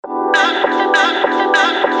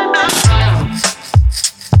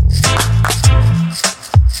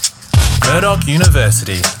Murdoch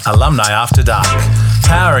University, Alumni After Dark,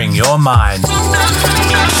 powering your mind.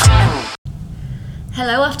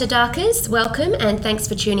 Hello After Darkers, welcome and thanks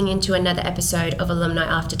for tuning in to another episode of Alumni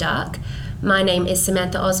After Dark. My name is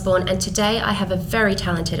Samantha Osborne and today I have a very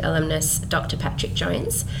talented alumnus, Dr. Patrick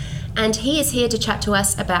Jones, and he is here to chat to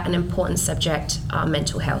us about an important subject, our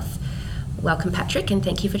mental health. Welcome Patrick, and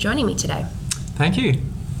thank you for joining me today. Thank you.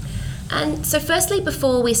 And so firstly,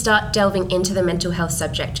 before we start delving into the mental health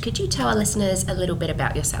subject, could you tell our listeners a little bit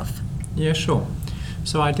about yourself? Yeah, sure.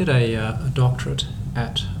 So I did a doctorate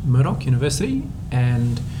at Murdoch University,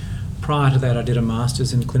 and prior to that I did a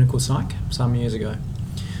master's in clinical psych some years ago.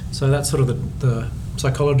 So that's sort of the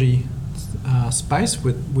psychology space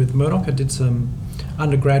with Murdoch. I did some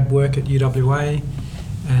undergrad work at UWA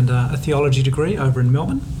and a theology degree over in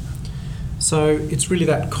Melbourne. So it's really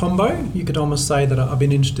that combo, you could almost say, that I've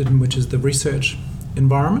been interested in, which is the research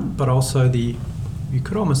environment, but also you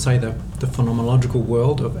could almost say the phenomenological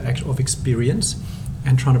world of experience,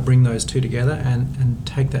 and trying to bring those two together and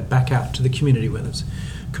take that back out to the community, whether it's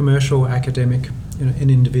commercial, academic, an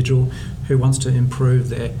individual who wants to improve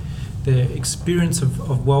their experience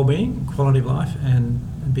of well-being, quality of life,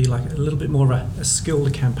 and be like a little bit more of a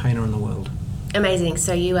skilled campaigner in the world. Amazing.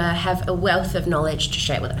 So you have a wealth of knowledge to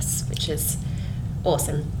share with us, which is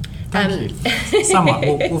awesome. Thank you. Somewhat.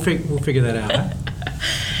 We'll figure that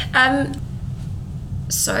out.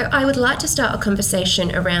 So I would like to start a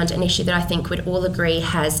conversation around an issue that I think we'd all agree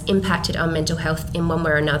has impacted our mental health in one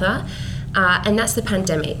way or another, and that's the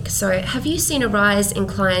pandemic. So have you seen a rise in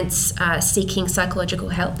clients seeking psychological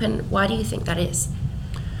help, and why do you think that is?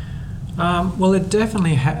 Well, it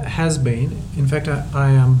definitely has been. In fact,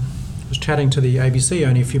 I was chatting to the ABC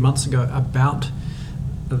only a few months ago about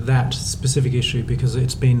that specific issue, because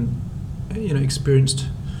it's been, experienced,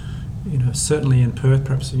 certainly in Perth,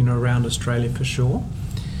 perhaps, around Australia for sure.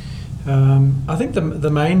 I think the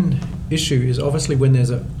main issue is obviously when there's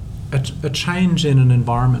a change in an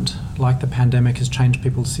environment, like the pandemic has changed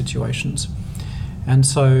people's situations. And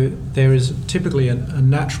so there is typically a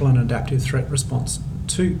natural and adaptive threat response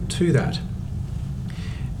to that.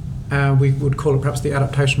 We would call it perhaps the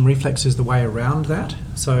adaptation reflex is the way around that.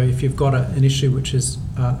 So if you've got an issue which is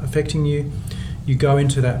affecting you, you go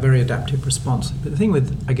into that very adaptive response. But the thing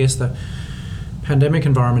with, I guess, the pandemic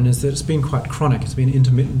environment is that it's been quite chronic. It's been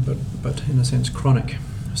intermittent, but in a sense chronic.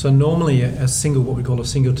 So normally what we call a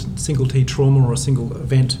single T trauma or a single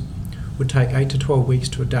event would take 8 to 12 weeks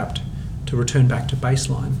to adapt, to return back to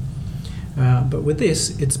baseline. But with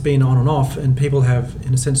this, it's been on and off, and people have,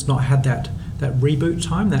 in a sense, not had that reboot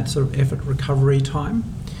time, that sort of effort recovery time.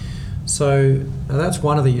 So that's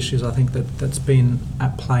one of the issues I think that's been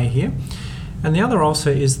at play here. And the other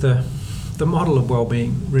also is the model of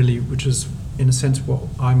well-being, really, which is in a sense what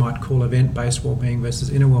I might call event-based well-being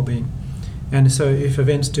versus inner well-being. And so if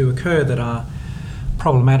events do occur that are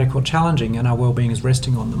problematic or challenging and our well-being is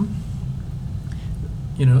resting on them,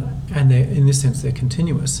 and they're, in this sense they're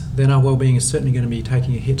continuous, then our well-being is certainly going to be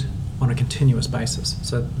taking a hit on a continuous basis.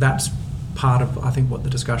 So that's part of, I think, what the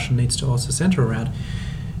discussion needs to also centre around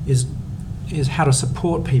is how to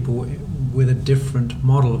support people with a different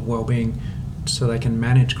model of well-being so they can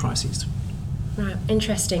manage crises. Right,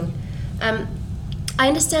 interesting. I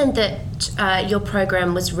understand that your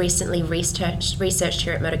program was recently researched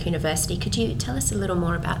here at Murdoch University. Could you tell us a little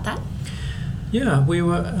more about that? Yeah, we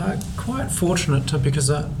were quite fortunate because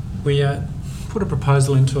we put a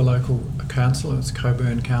proposal into a local council, it's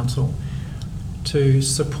Coburn Council, to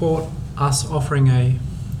support us offering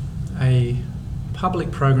a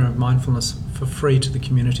public program of mindfulness for free to the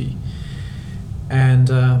community. And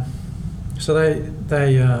so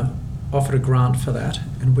they offered a grant for that,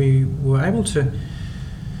 and we were able to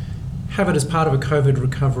have it as part of a COVID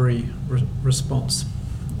recovery response.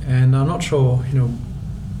 And I'm not sure,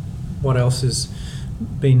 what else has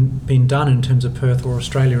been done in terms of Perth or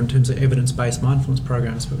Australia in terms of evidence-based mindfulness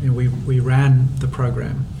programs, but we ran the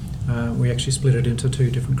program. We actually split it into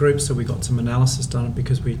 2 different groups, so we got some analysis done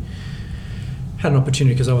because we had an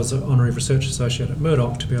opportunity, because I was an honorary research associate at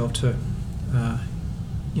Murdoch, to be able to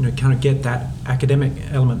kind of get that academic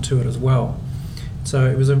element to it as well. So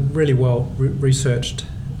it was a really well researched,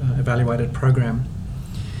 evaluated program,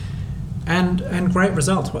 and great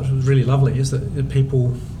results. What was really lovely is that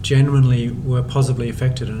people genuinely were positively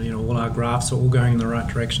affected, and all our graphs are all going in the right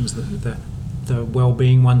directions. The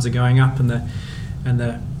well-being ones are going up, and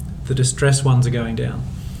the distress ones are going down.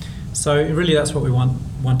 So really, that's what we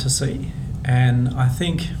want to see. And I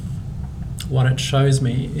think what it shows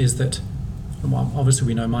me is that, well, obviously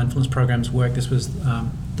we know mindfulness programs work. This was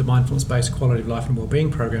the mindfulness-based quality of life and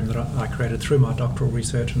wellbeing program that I created through my doctoral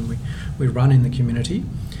research, and we run in the community.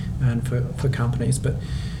 and for companies. But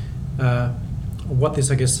what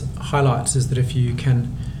this, I guess, highlights is that if you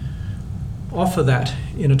can offer that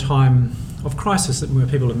in a time of crisis where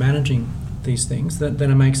people are managing these things, then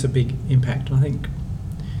it makes a big impact. And I think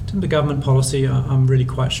in terms of government policy, I'm really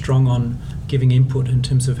quite strong on giving input in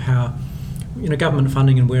terms of how, government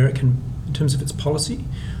funding and where it can, in terms of its policy,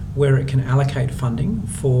 where it can allocate funding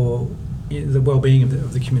for the well-being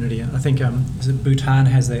of the community. I think Bhutan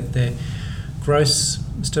has their gross,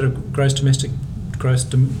 instead of gross domestic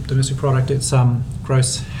product, it's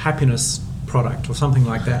gross happiness product or something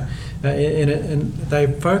like that. And they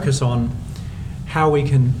focus on how we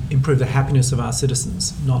can improve the happiness of our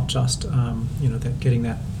citizens, not just getting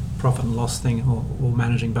that profit and loss thing or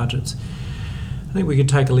managing budgets. I think we could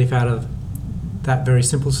take a leaf out of that very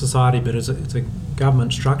simple society, but it's a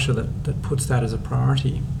government structure that puts that as a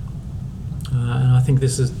priority. And I think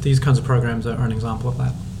these kinds of programs are an example of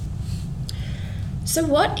that. So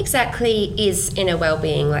what exactly is inner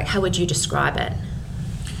well-being? Like, how would you describe it?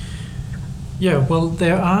 Yeah, well,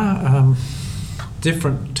 there are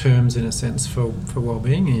different terms in a sense for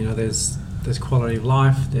well-being. There's quality of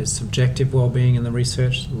life, there's subjective well-being in the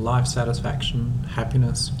research, life satisfaction,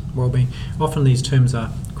 happiness, well-being. Often these terms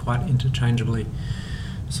are quite interchangeably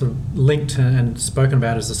sort of linked and spoken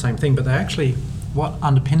about as the same thing, but they actually, what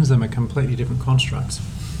underpins them are completely different constructs.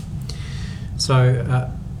 So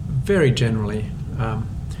very generally,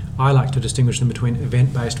 I like to distinguish them between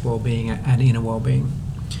event-based well-being and inner well-being.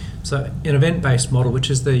 So an event-based model, which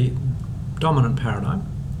is the dominant paradigm,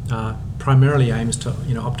 primarily aims to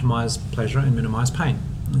optimize pleasure and minimize pain.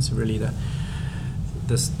 That's really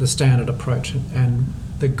the standard approach, and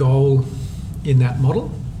the goal in that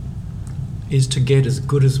model is to get as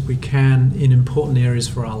good as we can in important areas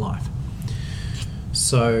for our life.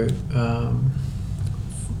 So,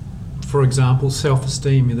 for example,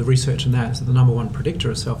 self-esteem, the research in that is that the number one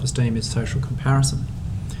predictor of self-esteem is social comparison.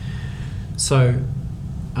 So,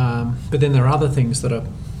 but then there are other things that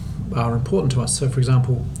are important to us. So, for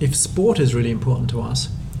example, if sport is really important to us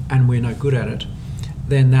and we're no good at it,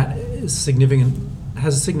 then that is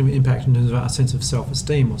has a significant impact in terms of our sense of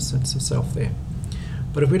self-esteem or sense of self there.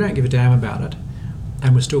 But if we don't give a damn about it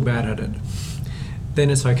and we're still bad at it, then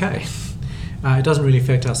it's okay. It doesn't really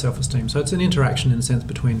affect our self-esteem. So it's an interaction in a sense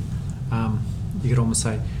between, you could almost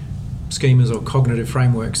say, schemas or cognitive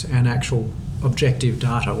frameworks and actual objective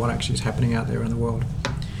data, what actually is happening out there in the world.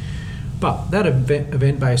 But that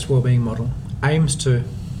event-based wellbeing model aims to,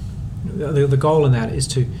 the goal in that is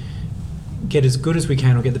to get as good as we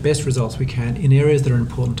can or get the best results we can in areas that are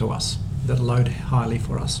important to us, that load highly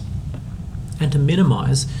for us, and to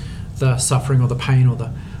minimise the suffering or the pain or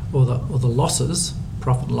the losses.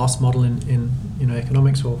 Profit and loss model in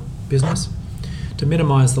economics or business, to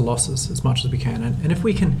minimise the losses as much as we can, and if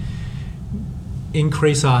we can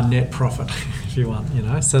increase our net profit, if you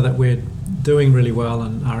want, so that we're doing really well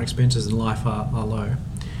and our expenses in life are low,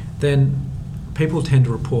 then people tend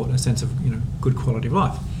to report a sense of good quality of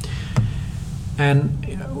life.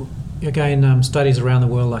 And again, studies around the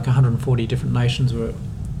world, like 140 different nations, were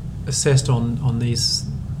assessed on these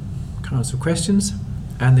kinds of questions.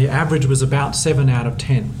 And the average was about 7 out of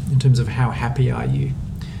 10 in terms of how happy are you.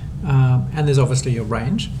 And there's obviously a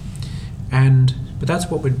range. But that's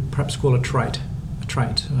what we'd perhaps call a trait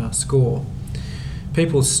score.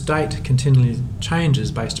 People's state continually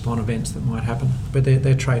changes based upon events that might happen, but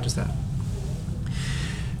their trait is that.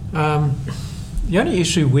 The only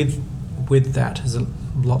issue with that is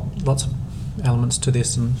lots of elements to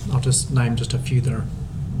this, and I'll just name just a few that are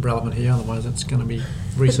relevant here, otherwise it's going to be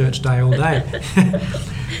research day all day.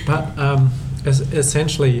 But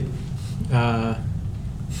essentially, the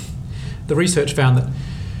research found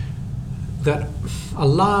that a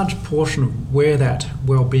large portion of where that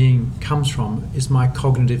well-being comes from is my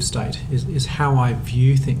cognitive state, is how I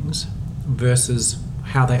view things versus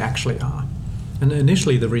how they actually are. And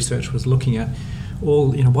initially the research was looking at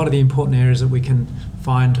what are the important areas that we can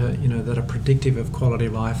find that are predictive of quality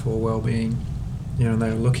of life or well-being.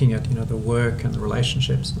 They're looking at the work and the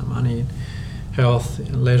relationships, the money, health,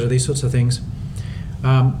 leisure, these sorts of things,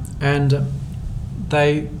 and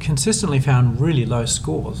they consistently found really low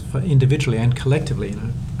scores for individually and collectively.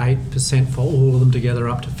 8% for all of them together,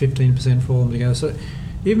 up to 15% for all of them together. So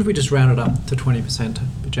even if we just round it up to 20% to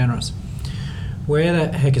be generous, where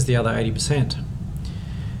the heck is the other 80%?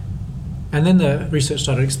 And then the research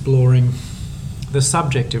started exploring the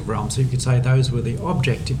subjective realm. So you could say those were the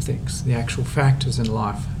objective things, the actual factors in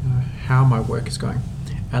life, how my work is going.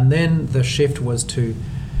 And then the shift was to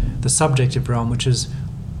the subjective realm, which is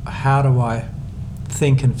how do I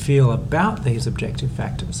think and feel about these objective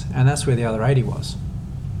factors? And that's where the other 80 was.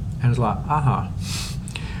 And it's like,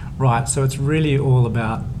 right? So it's really all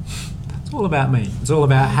about me. It's all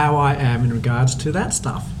about how I am in regards to that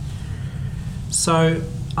stuff. So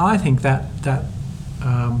I think that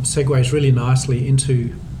segues really nicely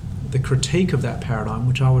into the critique of that paradigm,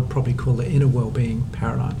 which I would probably call the inner well-being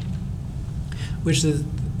paradigm, which is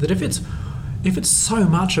that if it's so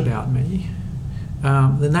much about me,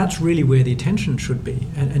 then that's really where the attention should be.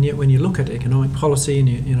 And yet when you look at economic policy and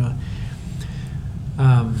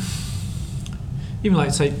even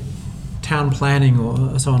like say town planning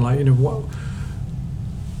or so on, like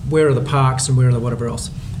where are the parks and where are the whatever else?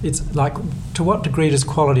 It's like, to what degree does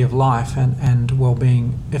quality of life and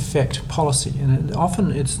well-being affect policy? And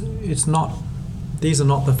often it's not. These are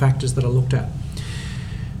not the factors that are looked at.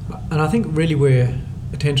 And I think really where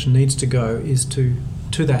attention needs to go is to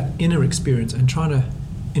that inner experience and trying to,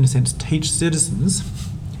 in a sense, teach citizens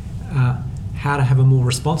how to have a more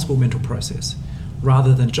responsible mental process,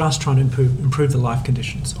 rather than just trying to improve the life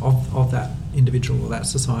conditions of that individual or that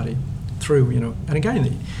society through, and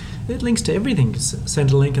again, it links to everything,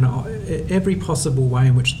 Centrelink, and every possible way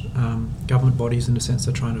in which government bodies, in a sense,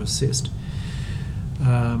 are trying to assist.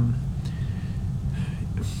 To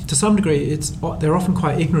some degree, they're often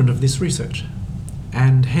quite ignorant of this research,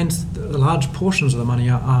 and hence the large portions of the money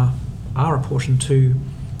are apportioned to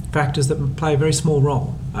factors that play a very small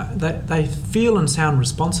role. They feel and sound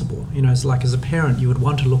responsible. It's like, as a parent, you would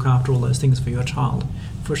want to look after all those things for your child,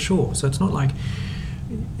 for sure. So it's not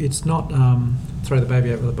throw the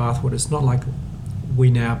baby out with the bathwater. It's not like we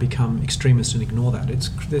now become extremists and ignore that.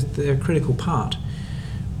 They're a critical part.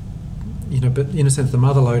 But in a sense, the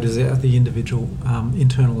mother lode is the individual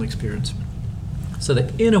internal experience. So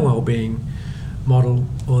the inner well-being model,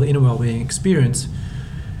 or the inner well-being experience,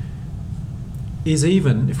 is,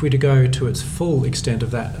 even if we to go to its full extent of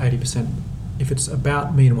that 80%, if it's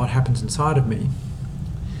about me and what happens inside of me,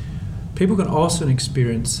 people can also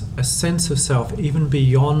experience a sense of self even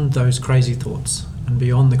beyond those crazy thoughts and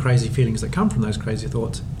beyond the crazy feelings that come from those crazy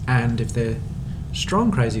thoughts. And if they're strong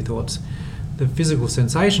crazy thoughts, the physical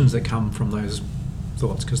sensations that come from those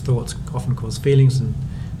thoughts, because thoughts often cause feelings and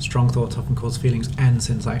strong thoughts often cause feelings and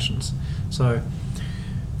sensations. So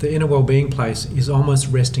the inner well-being place is almost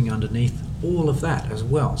resting underneath all of that as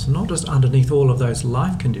well. So not just underneath all of those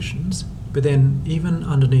life conditions, but then even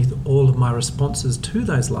underneath all of my responses to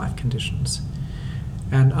those life conditions.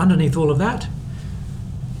 And underneath all of that,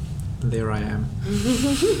 there I am.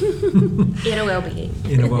 Inner well-being.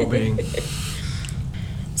 Inner well-being.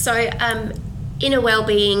 So inner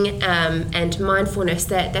well-being and mindfulness,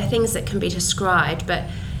 they're things that can be described, but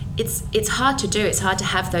it's hard to do. It's hard to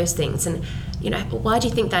have those things. And, why do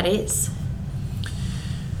you think that is?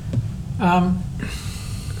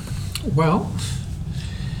 Well,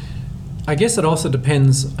 I guess it also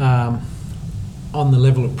depends on the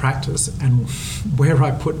level of practice and where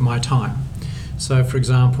I put my time. So, for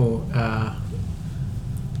example,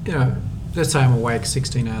 let's say I'm awake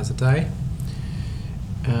 16 hours a day,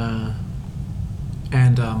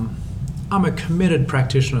 and I'm a committed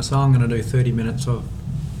practitioner, so I'm going to do 30 minutes of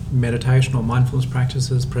meditation or mindfulness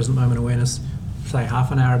practices, present moment awareness, say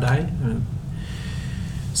half an hour a day.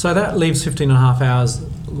 So that leaves 15 and a half hours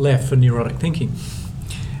left for neurotic thinking,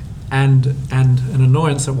 and an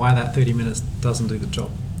annoyance at why that 30 minutes doesn't do the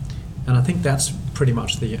job. And I think that's pretty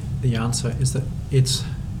much the answer, is that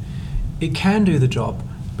it can do the job,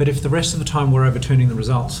 but if the rest of the time we're overturning the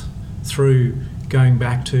results through going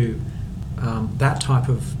back to that type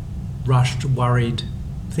of rushed, worried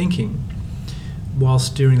thinking,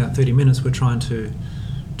 whilst during that 30 minutes we're trying to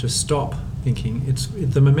stop thinking,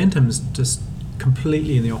 the momentum's just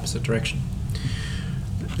completely in the opposite direction.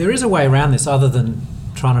 There is a way around this other than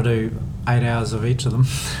trying to do 8 hours of each of them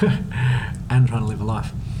and trying to live a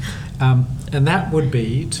life. And that would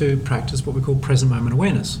be to practice what we call present moment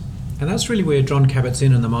awareness. And that's really where John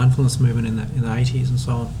Kabat-Zinn and the mindfulness movement in the 80s and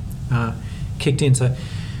so on kicked in. So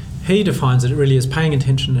he defines it really as paying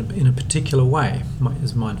attention in a particular way,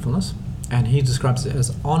 is mindfulness. And he describes it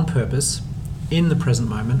as on purpose, in the present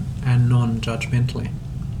moment, and non-judgmentally.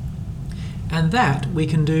 And that we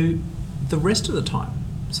can do the rest of the time.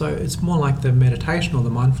 So it's more like the meditation or the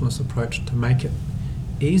mindfulness approach to make it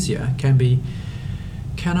easier can be,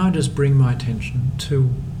 can I just bring my attention to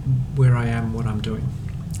where I am, what I'm doing?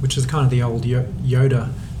 Which is kind of the old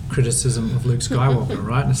Yoda criticism of Luke Skywalker,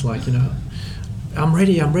 right? And it's like, I'm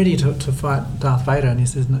ready to fight Darth Vader. And he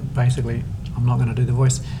says, no, basically, I'm not going to do the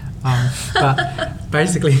voice. But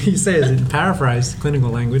basically he says, in paraphrase clinical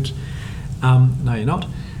language, no, you're not.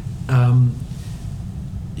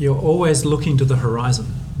 You're always looking to the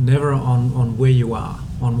horizon, never on where you are,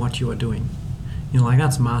 on what you are doing. Like,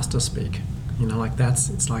 that's master speak. Like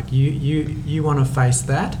it's like you want to face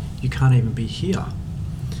that, you can't even be here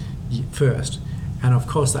first. And of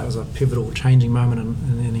course that was a pivotal changing moment,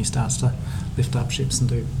 and then he starts to lift up ships and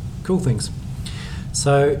do cool things.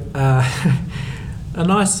 So a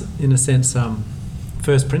nice, in a sense,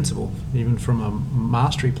 first principle, even from a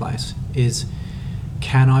mastery place, is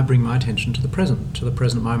can I bring my attention to the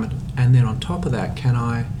present moment? And then on top of that, can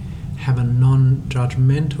I have a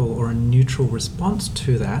non-judgmental or a neutral response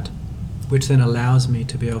to that, which then allows me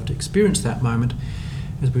to be able to experience that moment,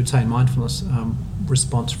 as we would say in mindfulness,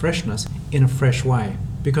 response freshness, in a fresh way,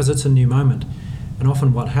 because it's a new moment. And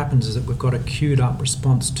often what happens is that we've got a queued up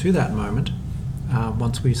response to that moment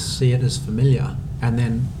once we see it as familiar, and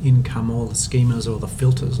then in come all the schemas or the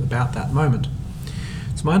filters about that moment.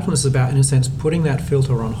 So mindfulness is about, in a sense, putting that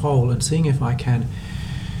filter on hold and seeing if I can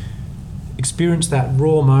experience that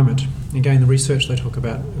raw moment. Again, the research, they talk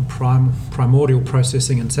about primordial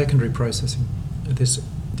processing and secondary processing. This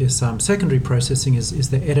secondary processing is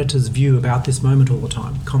the editor's view about this moment all the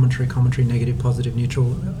time. Commentary, negative, positive,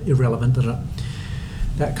 neutral, irrelevant.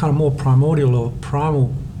 That kind of more primordial or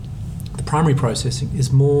primal, the primary processing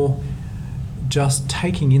is more just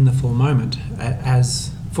taking in the full moment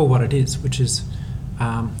as for what it is, which is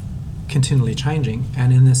continually changing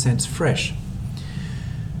and in a sense fresh.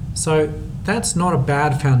 So that's not a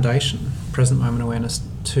bad foundation, present moment awareness,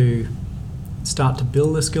 to start to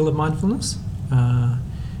build the skill of mindfulness.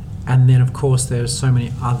 And then of course there's so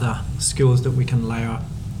many other skills that we can layer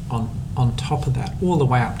on top of that, all the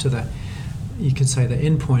way up to the, you could say, the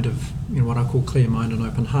end point of what I call clear mind and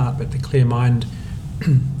open heart. But the clear mind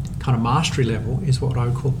kind of mastery level is what I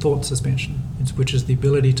would call thought suspension, which is the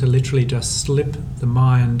ability to literally just slip the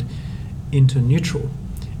mind into neutral,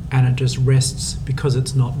 and it just rests because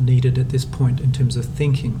it's not needed at this point in terms of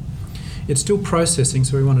thinking. It's still processing,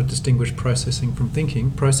 so we want to distinguish processing from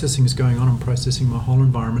thinking. Processing is going on, I'm processing my whole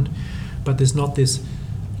environment, but there's not this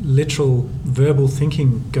literal verbal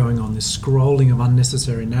thinking going on, this scrolling of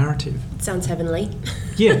unnecessary narrative. Sounds heavenly.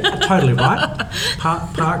 Yeah, totally right.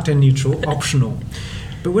 Parked and neutral, optional.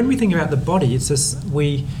 But when we think about the body, it's this,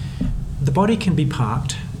 the body can be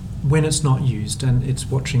parked when it's not used and it's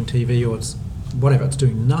watching TV or it's whatever, it's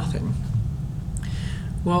doing nothing.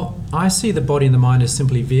 Well, I see the body and the mind as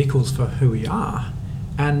simply vehicles for who we are.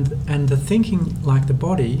 And the thinking like the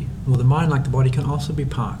body, or the mind like the body, can also be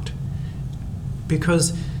parked.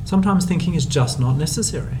 Because sometimes thinking is just not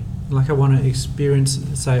necessary. Like I want to experience,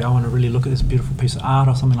 say I want to really look at this beautiful piece of art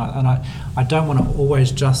or something like that, and I don't want to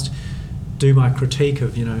always just do my critique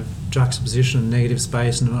of, juxtaposition and negative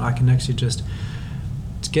space, and I can actually just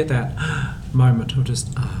get that moment of just,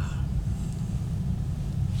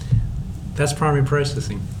 that's primary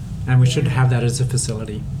processing, and we should have that as a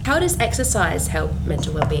facility. How does exercise help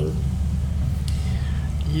mental well-being?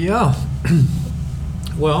 Yeah,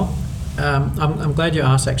 well, I'm glad you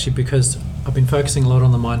asked, actually, because I've been focusing a lot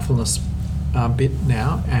on the mindfulness bit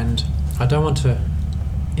now, and I don't want to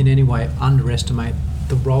in any way underestimate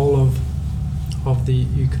the role of the,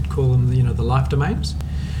 you could call them, the life domains.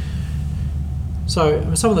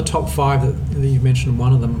 So some of the top 5 that you mentioned,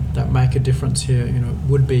 one of them that make a difference here,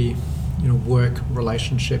 would be, work,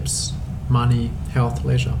 relationships, money, health,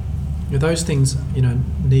 leisure. Those things,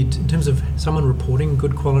 need, in terms of someone reporting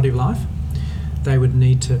good quality of life, they would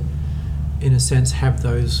need to, in a sense, have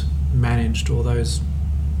those managed, or those,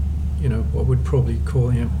 what we'd probably call,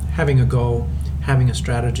 having a goal, having a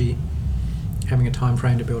strategy, having a time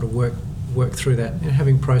frame to be able to work through that, and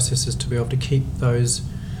having processes to be able to keep those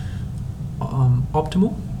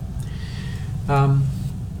optimal.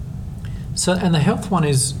 So, and the health one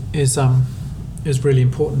is really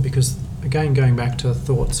important, because again, going back to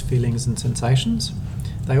thoughts, feelings, and sensations,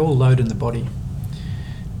 they all load in the body.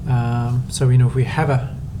 So if we have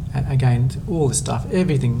again, all this stuff,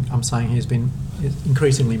 everything I'm saying here is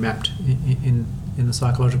increasingly mapped in the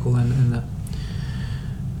psychological and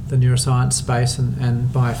the neuroscience space and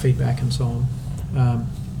biofeedback and so on.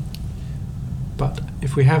 But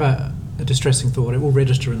if we have a distressing thought, it will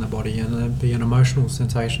register in the body, and there'll be an emotional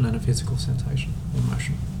sensation and a physical sensation,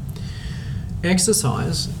 emotion.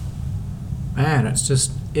 Exercise, man,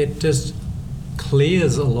 it just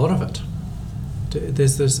clears a lot of it.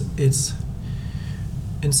 It's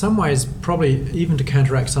in some ways, probably even to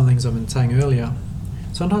counteract some things I've been saying earlier,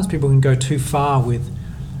 sometimes people can go too far with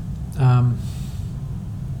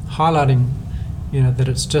highlighting, that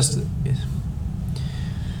it's just it's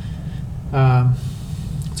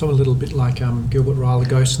a little bit like Gilbert Ryle, The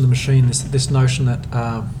Ghost in the Machine, this notion that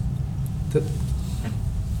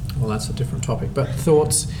well, that's a different topic, but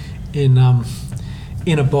thoughts in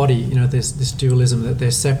a body, there's this dualism that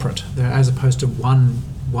they're separate, they're, as opposed to one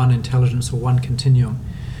one intelligence or one continuum.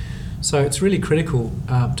 So it's really critical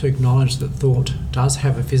to acknowledge that thought does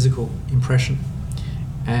have a physical impression,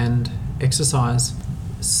 and exercise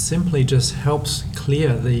simply just helps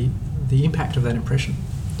clear the impact of that impression.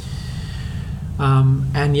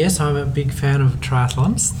 And yes, I'm a big fan of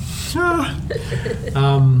triathlons.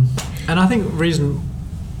 And I think the reason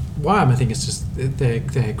why I think it's just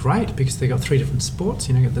they're great because they've got 3 different sports.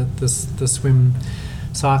 You know, the swim,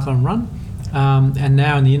 cycle, and run. And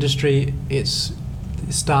now in the industry, it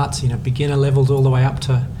starts, beginner levels all the way up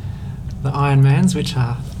to the Ironmans, which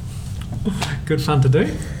are good fun to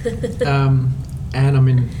do. And I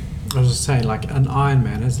mean, I was just saying, like an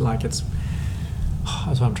Ironman is like that's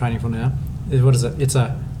what I'm training for now. What is it? It's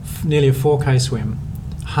nearly a 4K swim,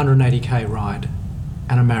 180K ride,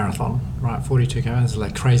 and a marathon, right? 42K. It's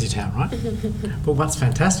like crazy town, right? But what's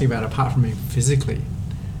fantastic about it, apart from being physically,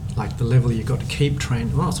 like the level you've got to keep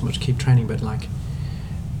training, well, not so much keep training, but like,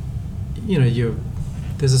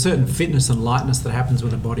 there's a certain fitness and lightness that happens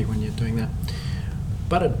with the body when you're doing that.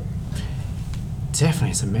 But it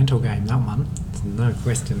definitely is a mental game, that one. It's no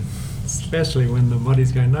question. Especially when the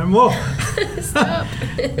body's going, no more. Stop.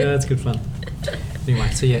 Yeah, that's good fun. Anyway,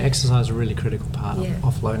 so yeah, exercise is a really critical part of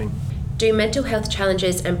offloading. Do mental health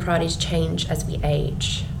challenges and priorities change as we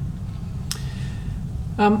age?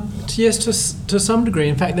 Yes, to some degree.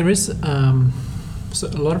 In fact, there is a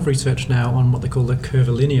lot of research now on what they call the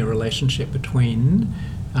curvilinear relationship between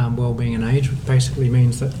well-being and age, which basically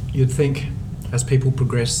means that you'd think as people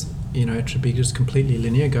progress, it should be just completely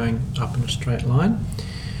linear, going up in a straight line.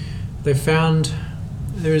 They've found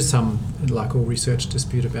there is some, like all research,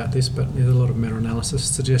 dispute about this, but there's a lot of meta-analysis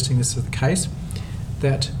suggesting this is the case,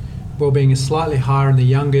 that well-being is slightly higher in the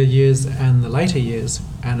younger years and the later years,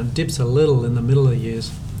 and it dips a little in the middle of the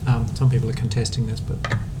years. Some people are contesting this, but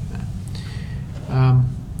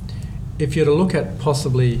if you're to look at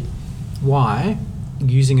possibly why,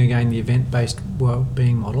 using again the event-based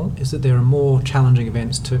well-being model, is that there are more challenging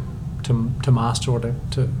events to master or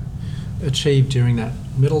to achieve during that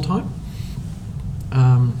middle time.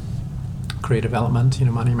 Career development,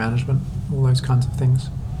 money management, all those kinds of things.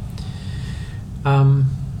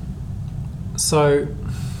 So,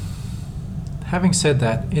 having said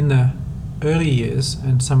that, in the early years,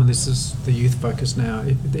 and some of this is the youth focus now,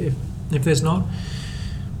 if there's not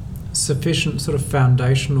sufficient sort of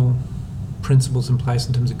foundational principles in place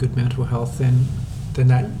in terms of good mental health, then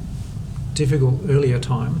that difficult earlier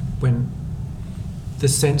time when the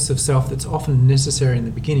sense of self that's often necessary in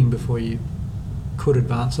the beginning before you could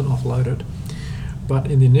advance and offload it, but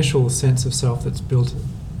in the initial sense of self that's built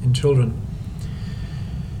in children,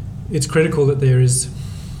 it's critical that there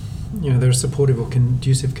are supportive or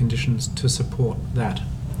conducive conditions to support that.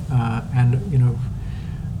 And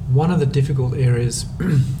one of the difficult areas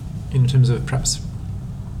in terms of perhaps,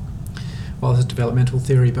 well, this is developmental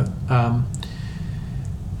theory, but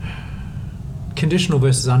conditional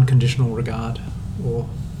versus unconditional regard or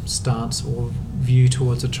stance or view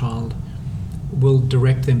towards a child will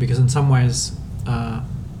direct them, because in some ways they're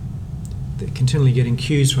continually getting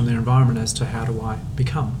cues from their environment as to how do I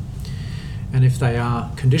become. And if they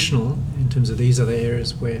are conditional in terms of these are the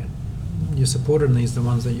areas where you're supported and these are the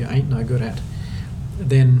ones that you ain't no good at,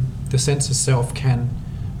 then the sense of self can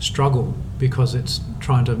struggle because it's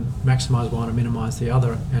trying to maximise one and minimise the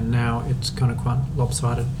other, and now it's kind of quite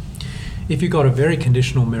lopsided. If you've got a very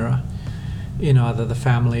conditional mirror in either the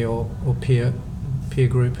family or peer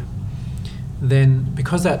group, then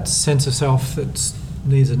because that sense of self that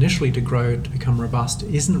needs initially to grow to become robust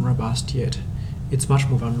isn't robust yet, it's much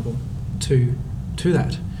more vulnerable to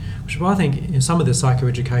that. Which is why I think in some of the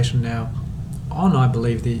psychoeducation now on, I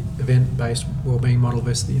believe, the event-based wellbeing model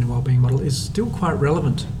versus the inner wellbeing model is still quite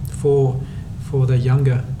relevant for the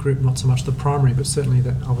younger group, not so much the primary, but certainly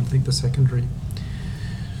I would think the secondary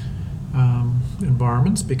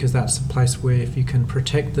environments, because that's a place where if you can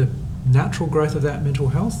protect the natural growth of that mental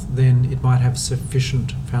health, then it might have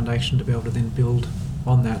sufficient foundation to be able to then build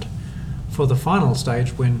on that for the final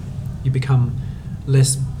stage when you become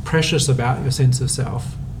less precious about your sense of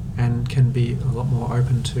self and can be a lot more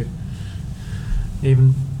open to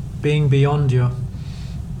even being beyond your,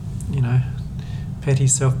 petty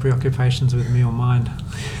self-preoccupations with me or mine.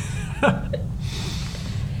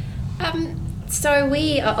 So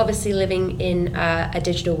we are obviously living in a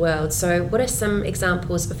digital world. So what are some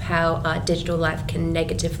examples of how our digital life can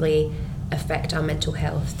negatively affect our mental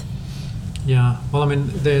health? Yeah, well,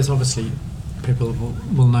 there's obviously people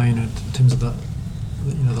will know, in terms of the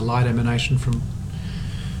light emanation from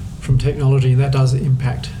technology, that does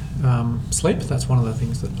impact sleep. That's one of the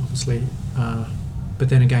things that obviously. But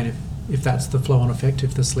then again, if that's the flow-on effect,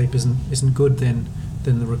 if the sleep isn't good, then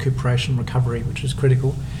then the recuperation, recovery, which is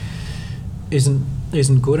critical,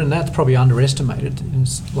 isn't good, and that's probably underestimated.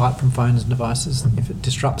 It's light from phones and devices, if it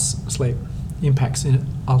disrupts sleep, impacts in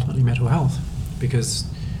ultimately mental health, because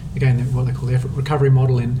again, what they call the effort recovery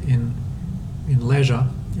model in leisure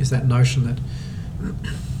is that notion that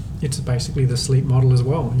it's basically the sleep model as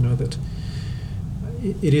well. That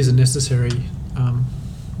it is a necessary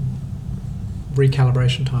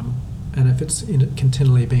recalibration time, and if it's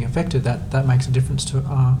continually being affected, that makes a difference to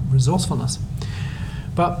our resourcefulness.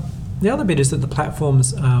 But the other bit is that the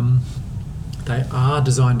platforms, they are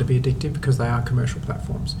designed to be addictive because they are commercial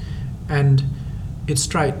platforms, and it's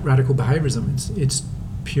straight radical behaviourism. It's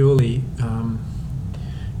purely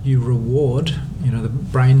you reward. The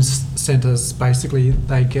brain centres basically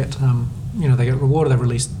they get they get rewarded. They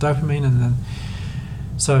release dopamine, and then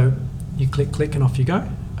so you click and off you go.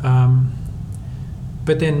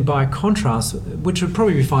 But then by contrast, which would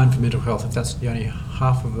probably be fine for mental health if that's the only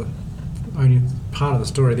part of the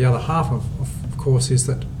story. The other half of course is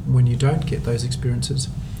that when you don't get those experiences,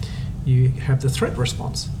 you have the threat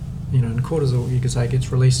response. And cortisol, you could say,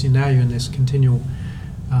 gets released. Now you're in this continual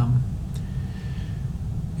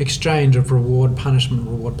exchange of reward punishment,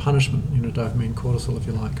 dopamine, cortisol, if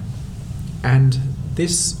you like. And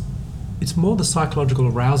it's more the psychological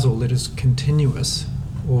arousal that is continuous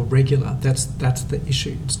or regular. That's the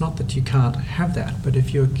issue. It's not that you can't have that, but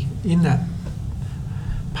if you're in that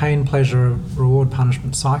pain, pleasure, reward,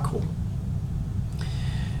 punishment cycle,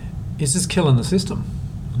 it's just killing the system,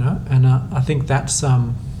 And I think that's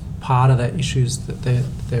part of the issues that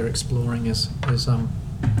they're exploring is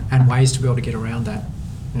and ways to be able to get around that.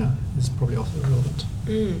 Is probably also relevant.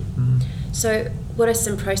 So what are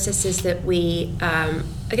some processes that we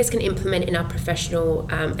can implement in our professional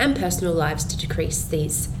and personal lives to decrease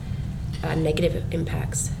these negative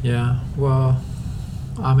impacts? Yeah, well,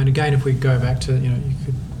 again, if we go back to, you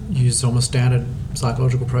could use almost standard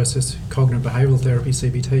psychological process, cognitive behavioural therapy,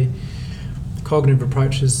 CBT. Cognitive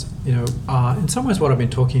approaches, are in some ways what I've been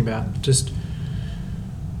talking about, just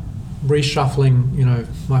reshuffling,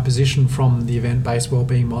 my position from the event-based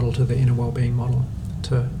wellbeing model to the inner wellbeing model,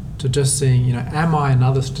 to just seeing, am I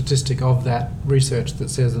another statistic of that research that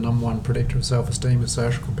says the number one predictor of self-esteem is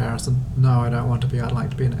social comparison? No, I don't want to be. I'd like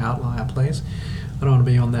to be an outlier, please. I don't want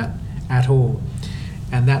to be on that at all.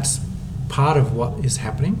 And that's part of what is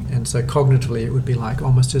happening. And so cognitively, it would be like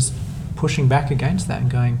almost just pushing back against that and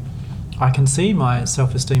going, I can see my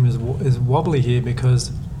self-esteem is wobbly here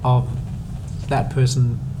because of that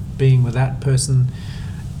person being with that person,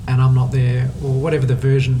 and I'm not there, or whatever the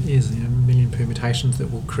version is, a million permutations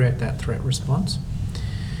that will create that threat response.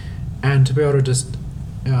 And to be able to just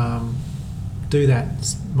do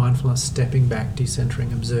that mindfulness, stepping back,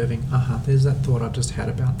 decentering, observing, there's that thought I've just had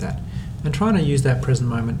about that, and trying to use that present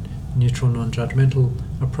moment, neutral, non-judgmental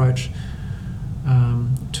approach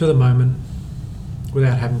to the moment,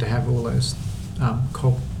 without having to have all those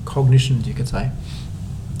cognitions, you could say.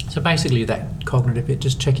 So basically that cognitive bit,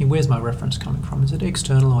 just checking where's my reference coming from. Is it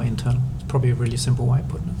external or internal? It's probably a really simple way of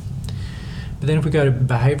putting it. But then if we go to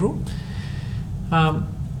behavioural,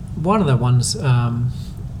 one of the ones, I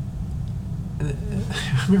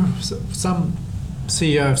remember some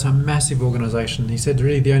CEO of some massive organisation, he said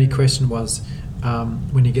really the only question was,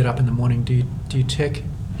 when you get up in the morning, do you check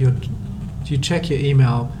your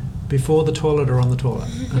email before the toilet or on the toilet?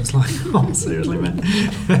 And it's like, oh, seriously, man.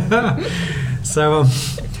 So,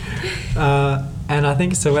 and I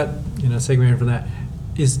think so. Segueing from that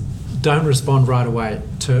is don't respond right away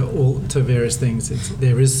to various things.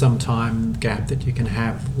 There is some time gap that you can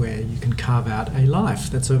have where you can carve out a life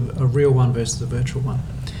that's a real one versus a virtual one.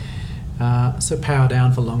 So power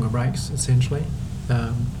down for longer breaks, essentially.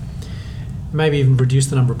 Maybe even reduce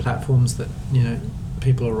the number of platforms that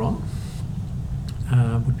people are on.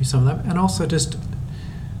 Would be some of that, and also just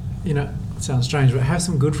it sounds strange, but have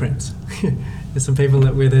some good friends. There's some people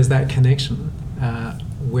where there's that connection,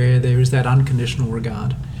 where there is that unconditional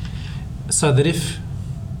regard, so that if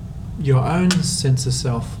your own sense of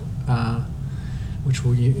self, which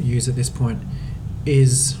we'll use at this point,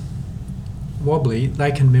 is wobbly,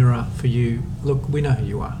 they can mirror for you. Look, we know who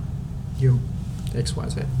you are. You're X, Y,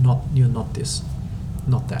 Z. You're not this,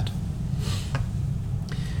 not that.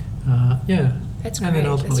 That's and great. then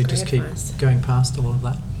ultimately just keep going past a lot of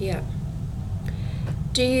that. Yeah.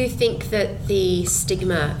 Do you think that the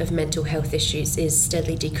stigma of mental health issues is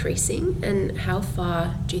steadily decreasing, and how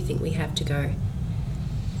far do you think we have to go?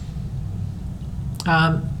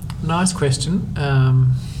 Nice question.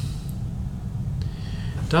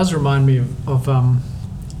 Does remind me of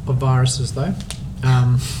viruses though.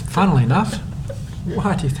 Funnily enough,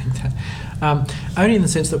 why do you think that? Only in the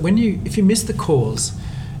sense that if you miss the cause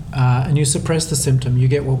and you suppress the symptom, you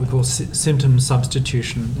get what we call symptom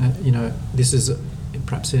substitution. This is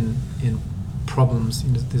perhaps in problems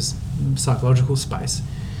in this psychological space.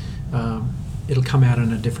 It'll come out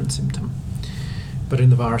in a different symptom. But in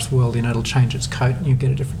the virus world, it'll change its coat and you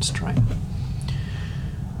get a different strain.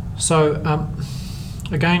 So,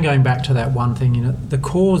 again, going back to that one thing, the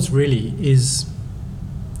cause really is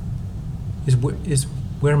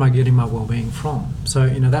where am I getting my well-being from? So,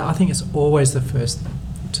 that I think it's always the first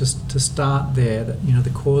to start there. That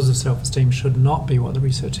the cause of self-esteem should not be what the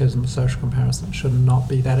research says in the social comparison. It should not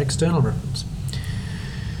be that external reference.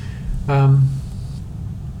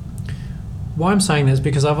 Why I'm saying that is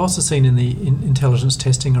because I've also seen in the intelligence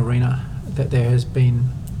testing arena that there has been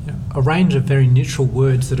a range of very neutral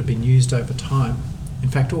words that have been used over time. In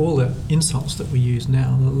fact, all the insults that we use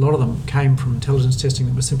now, a lot of them came from intelligence testing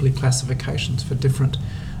that were simply classifications for different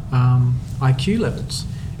IQ levels.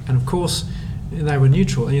 And of course, they were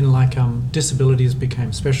neutral. Disabilities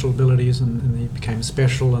became special abilities, and they became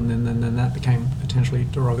special, and then that became potentially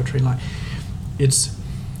derogatory.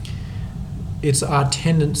 It's our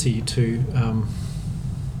tendency to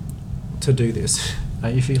do this,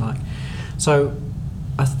 if you like. So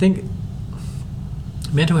I think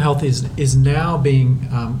mental health is now being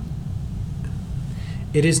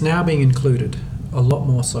included a lot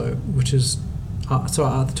more so, which is to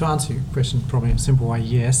answer your question probably in a simple way,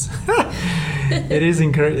 yes. It is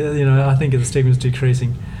I think the stigma is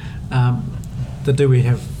decreasing. The do we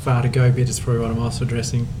have far to go bit is probably what I'm also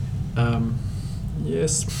addressing.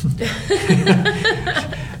 Yes.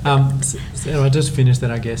 So I just finished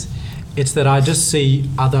that, I guess. It's that I just see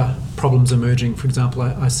other problems emerging. For example,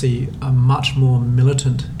 I see a much more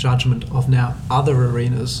militant judgment of now other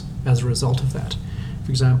arenas as a result of that.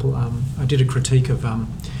 For example, I did a critique of a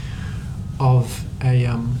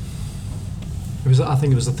I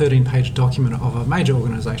think it was a 13-page document of a major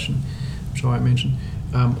organisation, which I won't mention,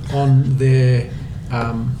 on their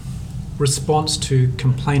response to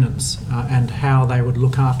complainants and how they would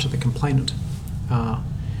look after the complainant.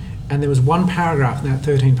 And there was one paragraph in that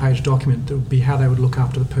 13-page document that would be how they would look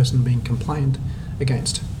after the person being complained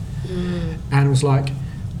against. And it was like,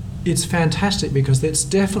 it's fantastic because it's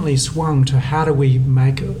definitely swung to how do we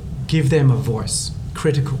give them a voice,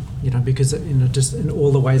 critical, because just in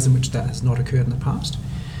all the ways in which that has not occurred in the past.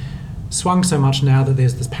 Swung so much now that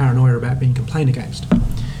there's this paranoia about being complained against.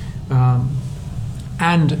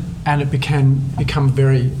 And it become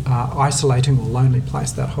very isolating or lonely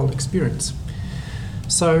place, that whole experience.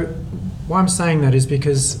 So why I'm saying that is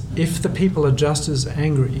because if the people are just as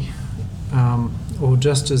angry or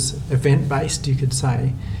just as event-based, you could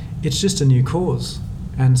say, it's just a new cause.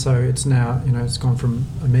 And so it's now, it's gone from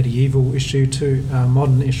a medieval issue to a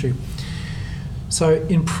modern issue. So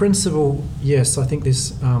in principle, yes, I think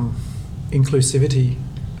this inclusivity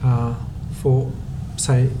for,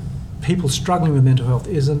 say, people struggling with mental health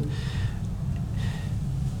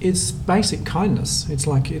it's basic kindness. It's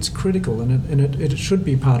it's critical, and it should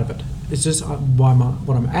be part of it. It's just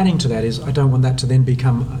what I'm adding to that is I don't want that to then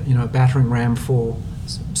become a battering ram for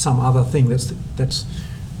some other thing that's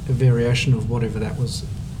a variation of whatever that was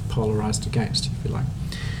polarised against, if you like.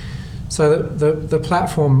 So the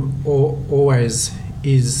platform always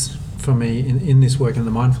is, for me, in this work and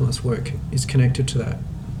the mindfulness work, is connected to that.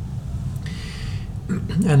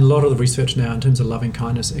 And a lot of the research now in terms of loving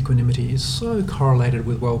kindness, equanimity, is so correlated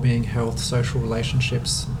with well-being, health, social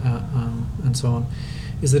relationships, and so on,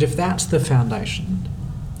 is that if that's the foundation,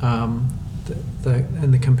 and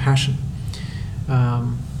the compassion,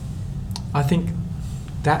 I think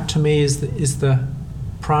that to me is the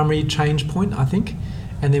primary change point, I think.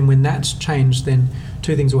 And then when that's changed, then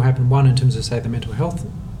two things will happen. One, in terms of, say, the mental health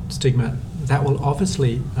stigma, that will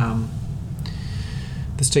obviously...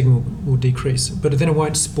 the stigma will decrease, but then it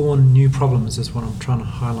won't spawn new problems, is what I'm trying to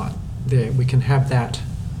highlight there. We can have that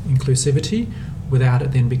inclusivity without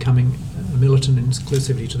it then becoming a militant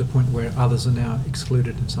inclusivity to the point where others are now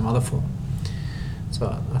excluded in some other form.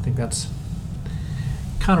 So I think that's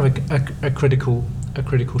kind of a critical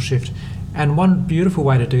shift. And one beautiful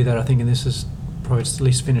way to do that, I think, and this is probably just at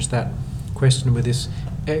least finish that question with this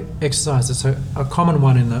exercise. So a common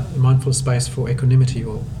one in the mindful space for equanimity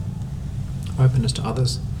or openness to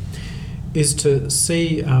others is to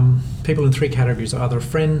see people in three categories: either a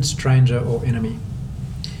friend, stranger, or enemy.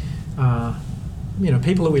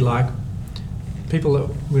 People that we like, people that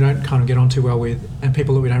we don't kind of get on too well with, and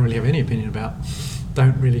people that we don't really have any opinion about,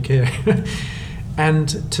 don't really care.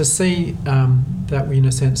 And to see that we, in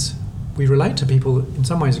a sense, we relate to people in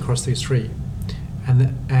some ways across these three,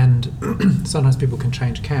 and sometimes people can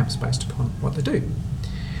change camps based upon what they do.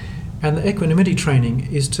 And the equanimity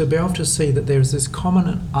training is to be able to see that there is this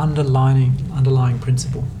common underlying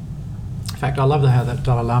principle. In fact, I love how that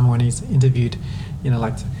Dalai Lama, when he's interviewed,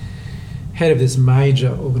 like the head of this major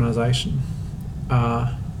organisation,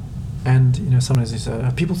 and sometimes he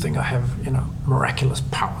says, people think I have miraculous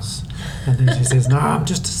powers, and then he says, no, I'm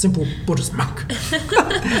just a simple Buddhist monk.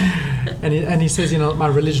 and he says, my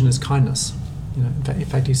religion is kindness. In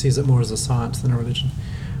fact, he sees it more as a science than a religion.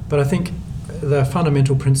 But I think the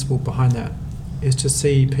fundamental principle behind that is to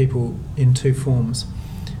see people in two forms.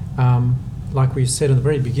 Like we said at the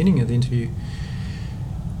very beginning of the interview,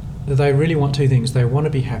 they really want two things. They want to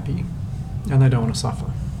be happy and they don't want to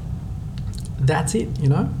suffer. That's it,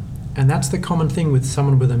 And that's the common thing with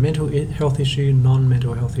someone with a mental health issue,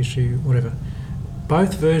 non-mental health issue, whatever.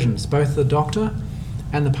 Both versions, both the doctor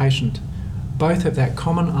and the patient, both have that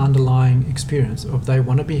common underlying experience of they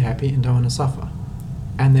want to be happy and don't want to suffer.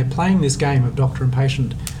 And they're playing this game of doctor and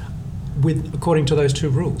patient according to those two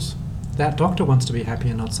rules. That doctor wants to be happy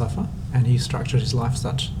and not suffer, and he structured his life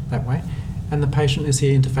that way. And the patient is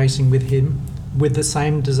here interfacing with him with the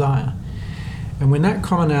same desire. And when that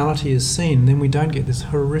commonality is seen, then we don't get this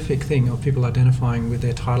horrific thing of people identifying with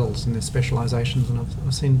their titles and their specialisations. And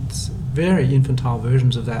I've seen very infantile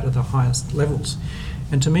versions of that at the highest levels.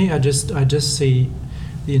 And to me, I just see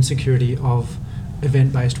the insecurity of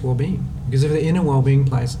event-based well-being. Because if the inner well-being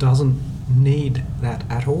place doesn't need that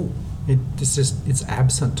at all, it's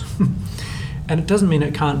absent. And it doesn't mean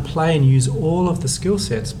it can't play and use all of the skill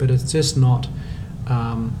sets, but it's just not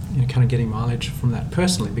kind of getting mileage from that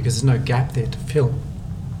personally, because there's no gap there to fill.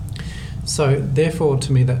 So therefore,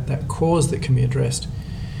 to me, that cause that can be addressed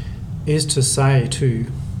is to say to,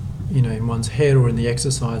 in one's head or in the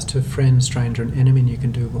exercise, to friend, stranger and enemy, and you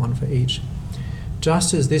can do one for each.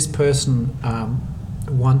 Just as this person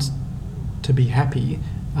wants to be happy,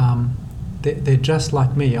 they're just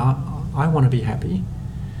like me. I want to be happy.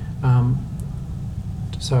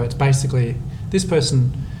 So it's basically, this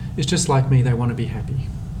person is just like me, they want to be happy.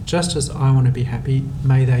 Just as I want to be happy,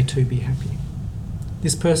 may they too be happy.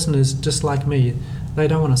 This person is just like me, they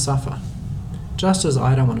don't want to suffer. Just as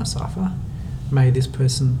I don't want to suffer, may this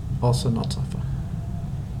person also not suffer.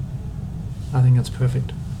 I think that's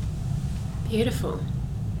perfect. Beautiful.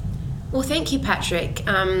 Well, thank you, Patrick.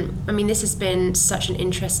 This has been such an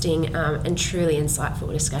interesting and truly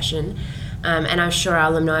insightful discussion, and I'm sure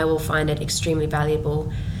our alumni will find it extremely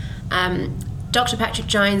valuable. Dr. Patrick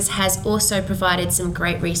Jones has also provided some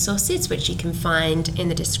great resources which you can find in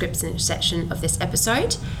the description section of this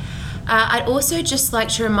episode. I'd also just like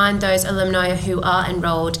to remind those alumni who are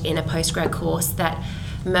enrolled in a postgrad course that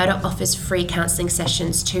Murdoch offers free counselling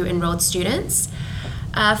sessions to enrolled students.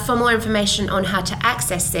 For more information on how to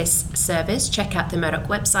access this service, check out the Murdoch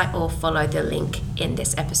website or follow the link in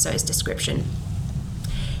this episode's description.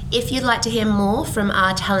 If you'd like to hear more from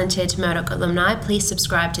our talented Murdoch alumni, please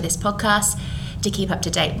subscribe to this podcast to keep up to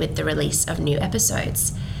date with the release of new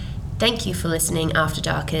episodes. Thank you for listening, After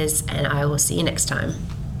Darkers, and I will see you next time.